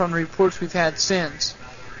 and from the reports we've had since,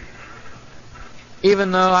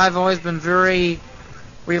 even though I've always been very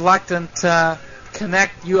reluctant to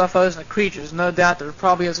connect UFOs and creatures, no doubt there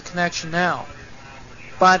probably is a connection now.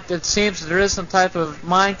 But it seems that there is some type of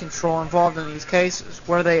mind control involved in these cases,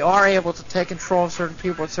 where they are able to take control of certain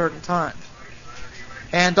people at certain times.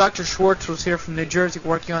 And Dr. Schwartz was here from New Jersey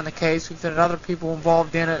working on the case. We've had other people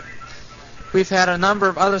involved in it. We've had a number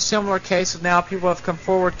of other similar cases now people have come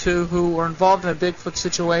forward to who were involved in a Bigfoot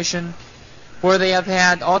situation where they have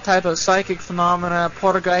had all type of psychic phenomena,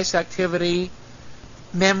 poltergeist activity,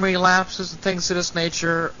 memory lapses, and things of this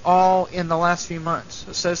nature, all in the last few months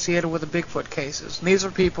associated with the Bigfoot cases. And these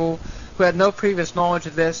are people who had no previous knowledge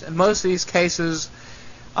of this, and most of these cases,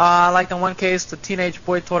 like in one case, the teenage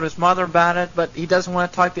boy told his mother about it, but he doesn't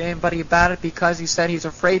want to talk to anybody about it because he said he's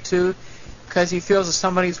afraid to, because he feels that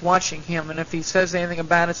somebody's watching him, and if he says anything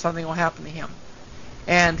about it, something will happen to him.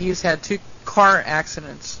 And he's had 2 car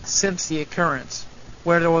accidents since the occurrence,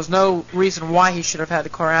 where there was no reason why he should have had the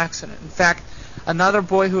car accident. In fact, another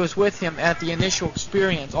boy who was with him at the initial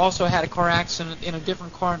experience also had a car accident in a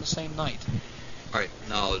different car on the same night. All right,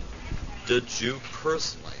 now, did you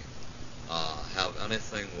personally have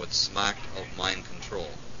anything which smacked of mind control?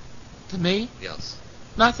 To me? Yes.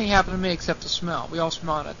 Nothing happened to me except the smell. We all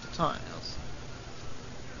smelled it at the time. Yes.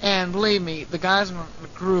 And believe me, the guys in the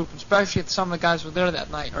group, especially some of the guys who were there that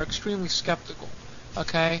night, are extremely skeptical.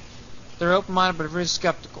 Okay? They're open-minded but very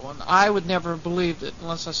skeptical. And I would never have believed it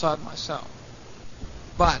unless I saw it myself.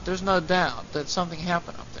 But there's no doubt that something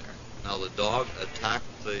happened up there. Now the dog attacked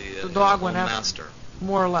the dog went after master.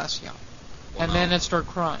 More or less, yeah. Well, and then it started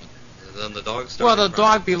crying. And then the dog started Well, the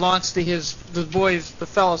crying. dog belongs to the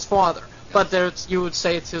fellow's father. Yes. But you would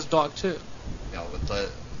say it's his dog too. Yeah, but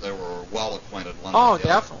they were well acquainted one Oh, with the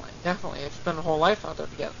other. definitely. They've spent a whole life out there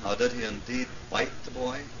together. Now, did he indeed bite the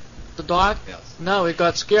boy? The dog? Yes. No, he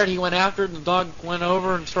got scared. He went after it, and the dog went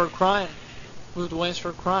over and started crying. Moved away and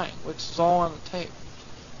started crying, which is all on the tape.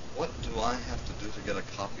 What do I have to do to get a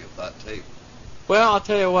copy of that tape? Well, I'll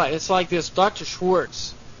tell you what. It's like this. Dr.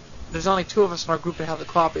 Schwartz, there's only 2 of us in our group that have the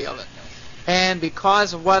copy of it. And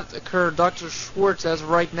because of what occurred, Dr. Schwartz, as of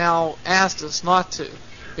right now, asked us not to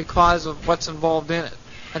because of what's involved in it,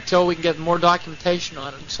 until we can get more documentation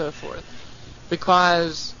on it and so forth.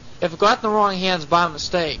 because if it got in the wrong hands by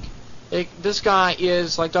mistake, this guy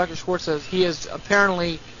is, like Dr. Schwartz says, he is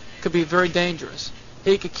apparently could be very dangerous.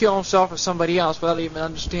 He could kill himself or somebody else without even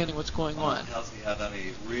understanding what's going on. Has he had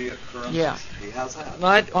any reoccurrences? Yeah. He has had.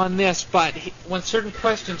 Not on this, but when certain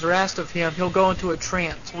questions are asked of him, he'll go into a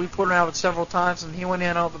trance. We put it out several times, and he went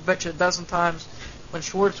in, I bet you, a dozen times when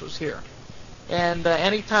Schwartz was here. And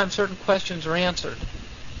anytime certain questions are answered,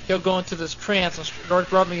 he'll go into this trance and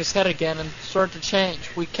start rubbing his head again and start to change.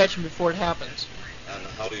 We catch him before it happens. And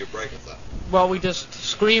how do you break it then? Well, we just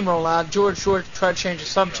scream real loud, George, to try to change the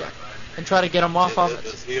subject and try to get him off of it.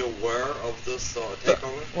 Is he aware of this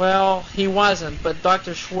takeover? Well, he wasn't, but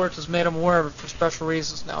Dr. Schwartz has made him aware of it for special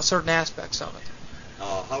reasons now, certain aspects of it.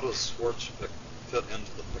 How does Schwartz fit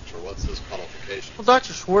into the picture? What's his qualifications? Well,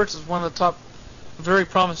 Dr. Schwartz is one of the top, very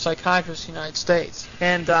prominent psychiatrists in the United States,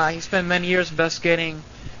 and he spent many years investigating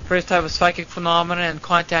various types of psychic phenomena and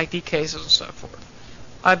contactee cases and so forth.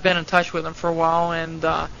 I've been in touch with him for a while, and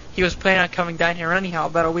he was planning on coming down here anyhow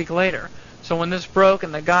about a week later. So when this broke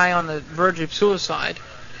and the guy on the verge of suicide,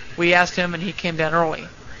 we asked him and he came down early.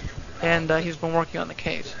 And he's been working on the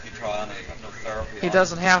case. Does he try any hypnotherapy? He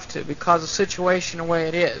doesn't have to because the situation the way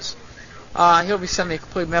it is. He'll be sending a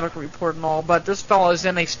complete medical report and all, but this fellow is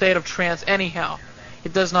in a state of trance anyhow.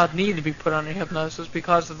 It does not need to be put under hypnosis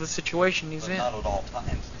because of the situation he's in. Not at all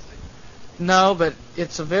times, is he? No, but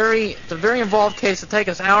it's a very involved case. It'll take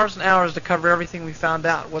us hours and hours to cover everything we found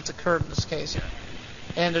out, what's occurred in this case here.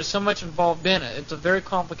 And there's so much involved in it. It's a very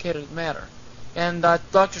complicated matter. And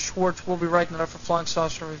Dr. Schwartz will be writing it up for Flying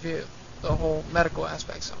Saucer Review, the whole medical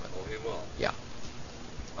aspects of it. Oh, he will? Yeah.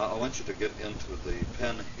 I want you to get into the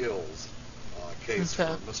Penn Hills case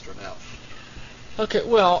Okay. for Mr. Neff. Okay,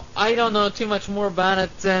 well, I don't know too much more about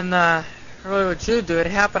it than really what you do. It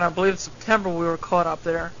happened, I believe, in September we were caught up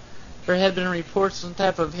there. There had been reports of some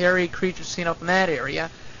type of hairy creature seen up in that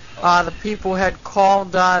area. The people had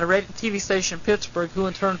called the radio TV station in Pittsburgh, who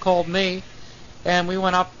in turn called me, and we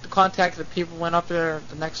went up, contacted the people, went up there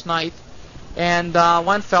the next night, and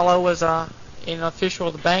one fellow was an official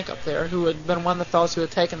of the bank up there who had been one of the fellows who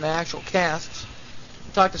had taken the actual casts.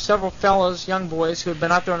 We talked to several fellows, young boys, who had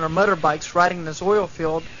been out there on their motorbikes riding in this oil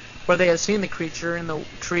field where they had seen the creature in the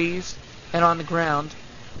trees and on the ground.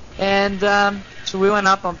 And so we went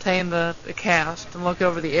up and obtained the cast and looked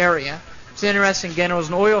over the area. It's interesting, again, it was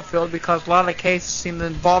an oil field because a lot of the cases seemed to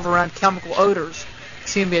involve around chemical odors,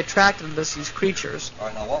 seemed to be attracted to these creatures. All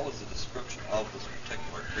right, now what was the description of this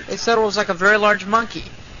particular creature? They said it was like a very large monkey.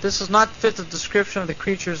 This does not fit the description of the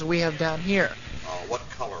creatures we have down here. What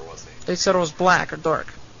color was he? They said it was black or dark.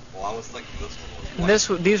 Well, I was thinking this one was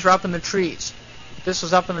black. And these were up in the trees. This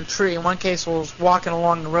was up in the tree. In one case, it was walking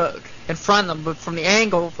along the road in front of them, but from the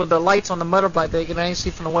angle with the lights on the motorbike, they could only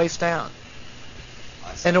see from the waist down.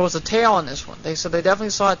 And there was a tail on this one. They said they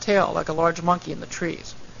definitely saw a tail, like a large monkey in the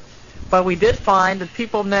trees. But we did find that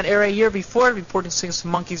people in that area a year before reported seeing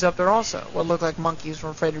some monkeys up there also. What looked like monkeys were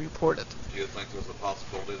afraid to report it. Do you think there's a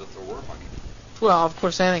possibility that there were monkeys? Well, of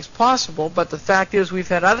course, anything's possible, but the fact is we've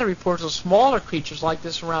had other reports of smaller creatures like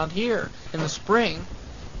this around here in the spring.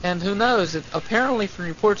 And who knows, apparently from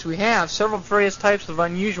reports we have, several various types of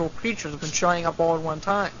unusual creatures have been showing up all at one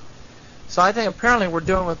time. So I think apparently we're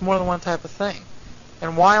dealing with more than one type of thing.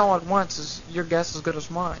 And why all at once is your guess as good as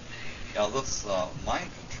mine. Yeah, this mind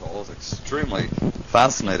control is extremely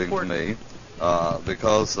fascinating to me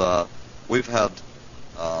because we've had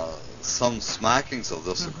some smackings of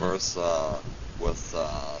this, of course, with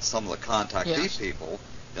some of the contactee people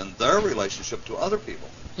in their relationship to other people.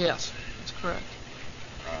 Yes, that's correct.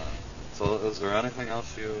 So is there anything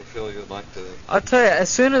else you feel you'd like to... I'll tell you, as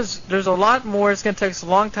soon as there's a lot more, it's going to take us a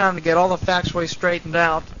long time to get all the facts really straightened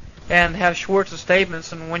out and have Schwartz's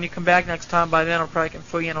statements, and when you come back next time, by then I probably can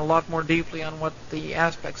fill you in a lot more deeply on what the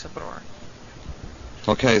aspects of it are.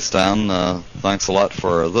 Okay, Stan, thanks a lot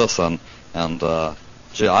for this, and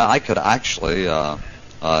gee, I could actually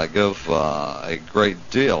give a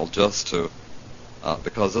great deal just to,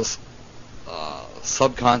 because this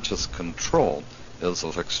subconscious control is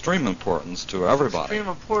of extreme importance to everybody. Extreme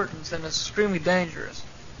importance, and it's extremely dangerous.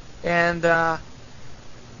 And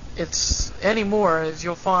it's anymore, as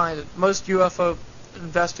you'll find, that most UFO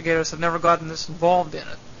investigators have never gotten this involved in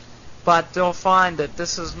it. But they'll find that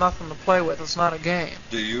this is nothing to play with. It's not a game.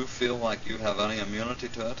 Do you feel like you have any immunity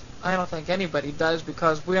to it? I don't think anybody does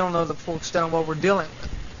because we don't know the full extent of what we're dealing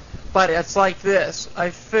with. But it's like this. I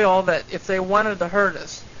feel that if they wanted to hurt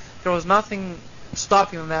us, there was nothing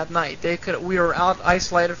stopping them that night. We were out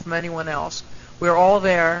isolated from anyone else. We were all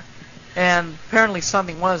there, and apparently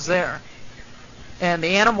something was there. And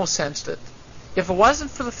the animals sensed it. If it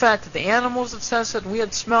wasn't for the fact that the animals had sensed it and we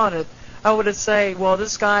had smelled it, I would say, well,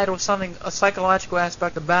 this guy, there was something, a psychological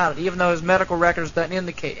aspect about it, even though his medical records don't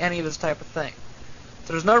indicate any of this type of thing.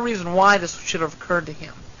 So there's no reason why this should have occurred to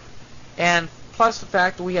him. And plus the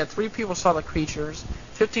fact that we had 3 people saw the creatures,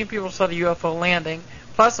 15 people saw the UFO landing,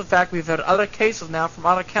 plus the fact we've had other cases now from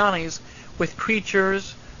other counties with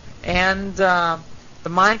creatures and the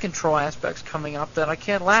mind control aspects coming up that I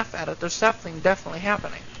can't laugh at it. There's something definitely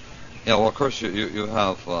happening. Yeah, well, of course, you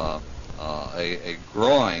have a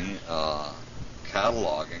growing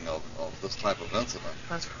cataloging of this type of incident.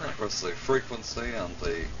 That's correct. Of course, the frequency and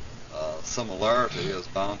the similarity is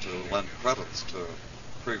bound to lend credits to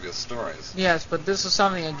previous stories. Yes, but this is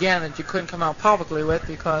something, again, that you couldn't come out publicly with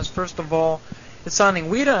because, first of all, it's something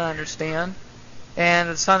we don't understand, and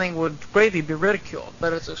it's something would greatly be ridiculed,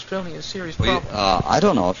 but it's extremely a serious problem. I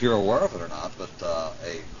don't know if you're aware of it or not, but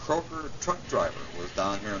a Kroger truck driver was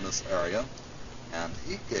down here in this area, and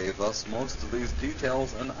he gave us most of these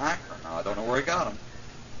details in Akron. Now, I don't know where he got them,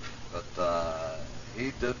 but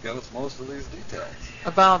he did give us most of these details.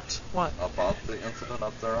 About what? About the incident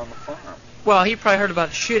up there on the farm. Well, he probably heard about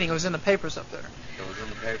the shooting. It was in the papers up there. It was in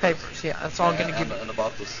the papers? Papers, yeah. That's all I'm going to give you. And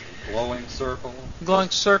about this glowing circle? Glowing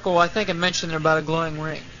circle, I think I mentioned about a glowing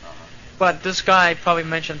ring. Uh-huh. But this guy probably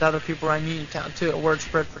mentioned to other people around Uniontown, too. A word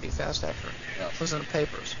spread pretty fast after Yes. it was in the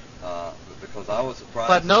papers. Because I was surprised.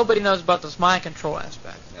 But nobody knows about this mind control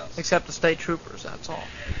aspect, Yes. except the state troopers, that's all.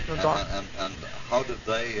 And how did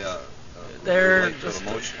they They're relate to just- it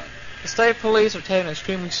emotionally? The state police are taking it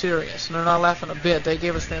extremely serious, and they're not laughing a bit. They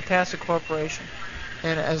gave us fantastic cooperation,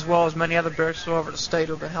 and as well as many other barracks all over the state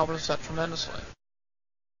who have been helping us out tremendously.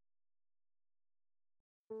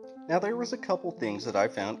 Now, there was a couple things that I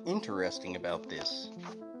found interesting about this.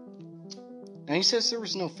 Now, he says there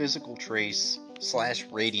was no physical trace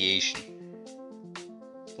 / radiation.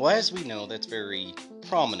 Well, as we know, that's very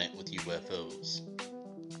prominent with UFOs.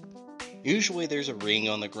 Usually there's a ring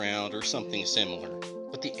on the ground or something similar,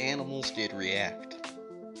 but the animals did react.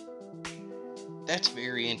 That's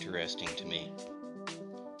very interesting to me.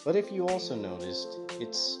 But if you also noticed,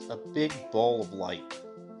 it's a big ball of light.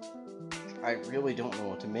 I really don't know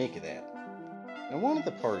what to make of that. Now, one of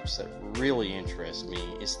the parts that really interests me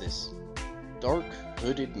is this dark,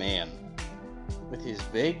 hooded man with his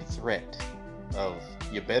vague threat of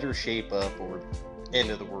you better shape up or end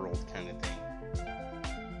of the world kind of thing.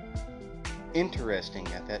 Interesting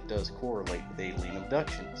that does correlate with alien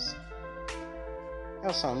abductions.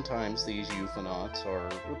 Now, sometimes these UFOnauts are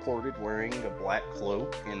reported wearing a black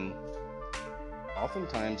cloak and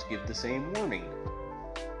oftentimes give the same warning.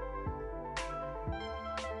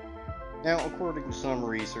 Now, according to some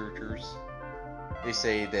researchers, they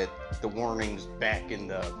say that the warnings back in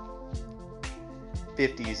the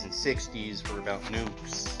 50s and 60s were about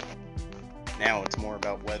nukes. Now it's more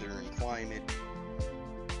about weather and climate.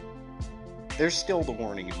 There's still the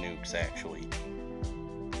warning of nukes, actually.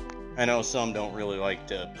 I know some don't really like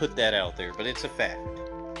to put that out there, but it's a fact.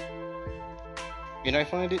 And I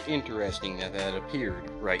find it interesting that appeared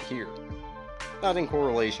right here. Not in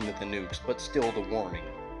correlation with the nukes, but still the warning.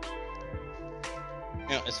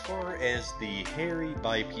 Now, as far as the hairy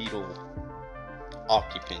bipedal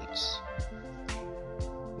occupants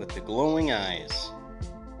with the glowing eyes,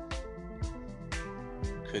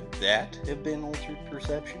 could that have been altered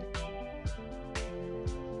perception?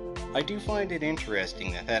 I do find it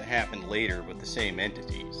interesting that happened later with the same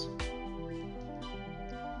entities.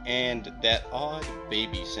 And that odd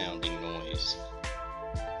baby sounding noise,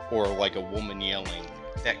 or like a woman yelling,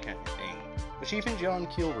 that kind of thing, which even John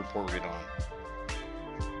Keel reported on.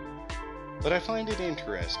 But I find it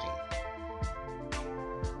interesting.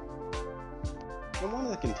 And one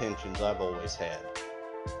of the contentions I've always had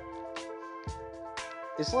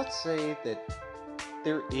is, let's say that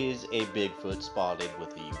there is a Bigfoot spotted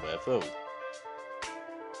with a UFO.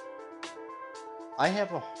 I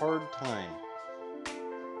have a hard time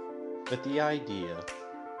with the idea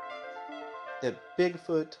that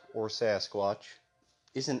Bigfoot or Sasquatch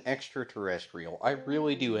is an extraterrestrial. I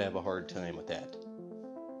really do have a hard time with that.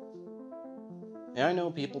 And I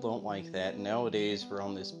know people don't like that. Nowadays we're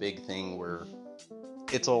on this big thing where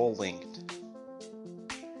it's all linked.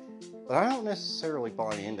 But I don't necessarily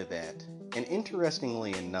buy into that. And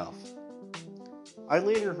interestingly enough, I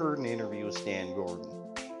later heard an interview with Stan Gordon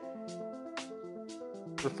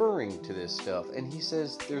referring to this stuff, and he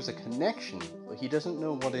says there's a connection, but he doesn't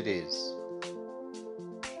know what it is.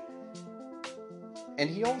 And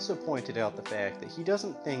he also pointed out the fact that he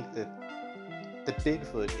doesn't think that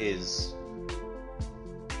Bigfoot is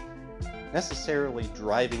necessarily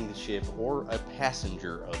driving the ship or a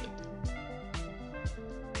passenger of it.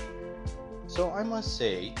 So I must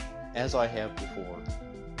say, as I have before,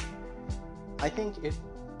 I think if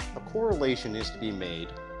a correlation is to be made,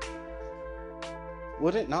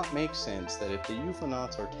 would it not make sense that if the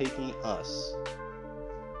Ufonauts are taking us,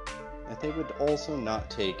 that they would also not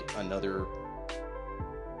take another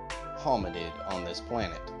hominid on this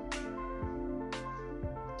planet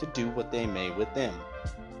to do what they may with them?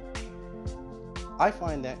 I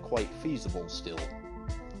find that quite feasible still.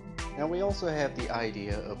 Now we also have the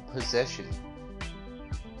idea of possession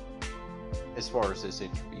as far as this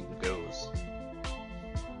interview goes.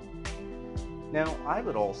 Now I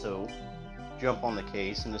would also jump on the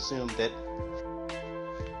case and assume that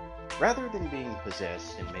rather than being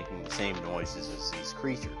possessed and making the same noises as these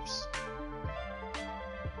creatures,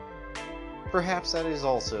 perhaps that is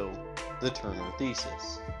also the Turner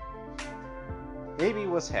thesis. Maybe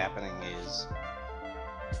what's happening is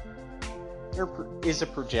there is a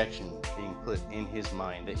projection being put in his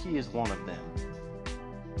mind that he is one of them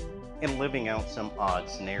and living out some odd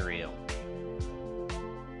scenario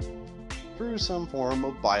through some form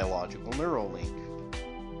of biological neuralink.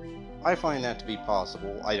 I find that to be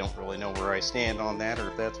possible. I don't really know where I stand on that or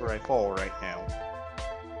if that's where I fall right now.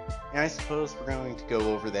 And I suppose we're going to go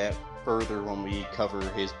over that further when we cover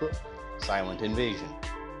his book, Silent Invasion.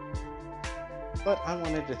 But I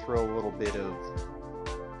wanted to throw a little bit of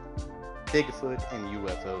Bigfoot and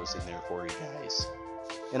UFOs in there for you guys.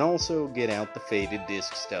 And also get out the faded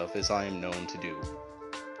disc stuff as I am known to do.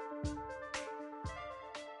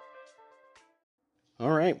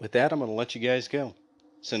 Alright, with that I'm going to let you guys go.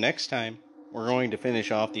 So next time, we're going to finish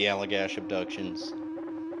off the Allagash abductions.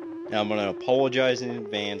 Now I'm going to apologize in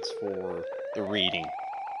advance for the reading.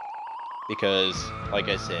 Because, like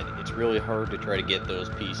I said, it's really hard to try to get those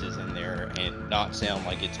pieces in there and not sound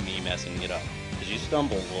like it's me messing it up. Because you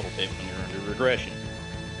stumble a little bit when you're under regression.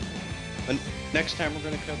 But next time we're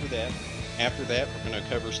going to cover that. After that, we're going to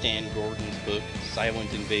cover Stan Gordon's book,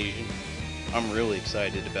 Silent Invasion. I'm really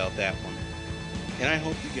excited about that one. And I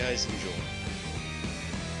hope you guys enjoy.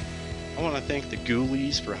 I want to thank the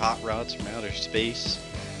Ghoulies for Hot Rods from Outer Space.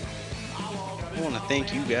 I want to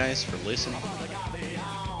thank you guys for listening.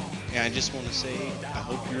 And I just want to say, I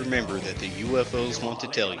hope you remember that the UFOs want to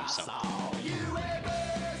tell you something.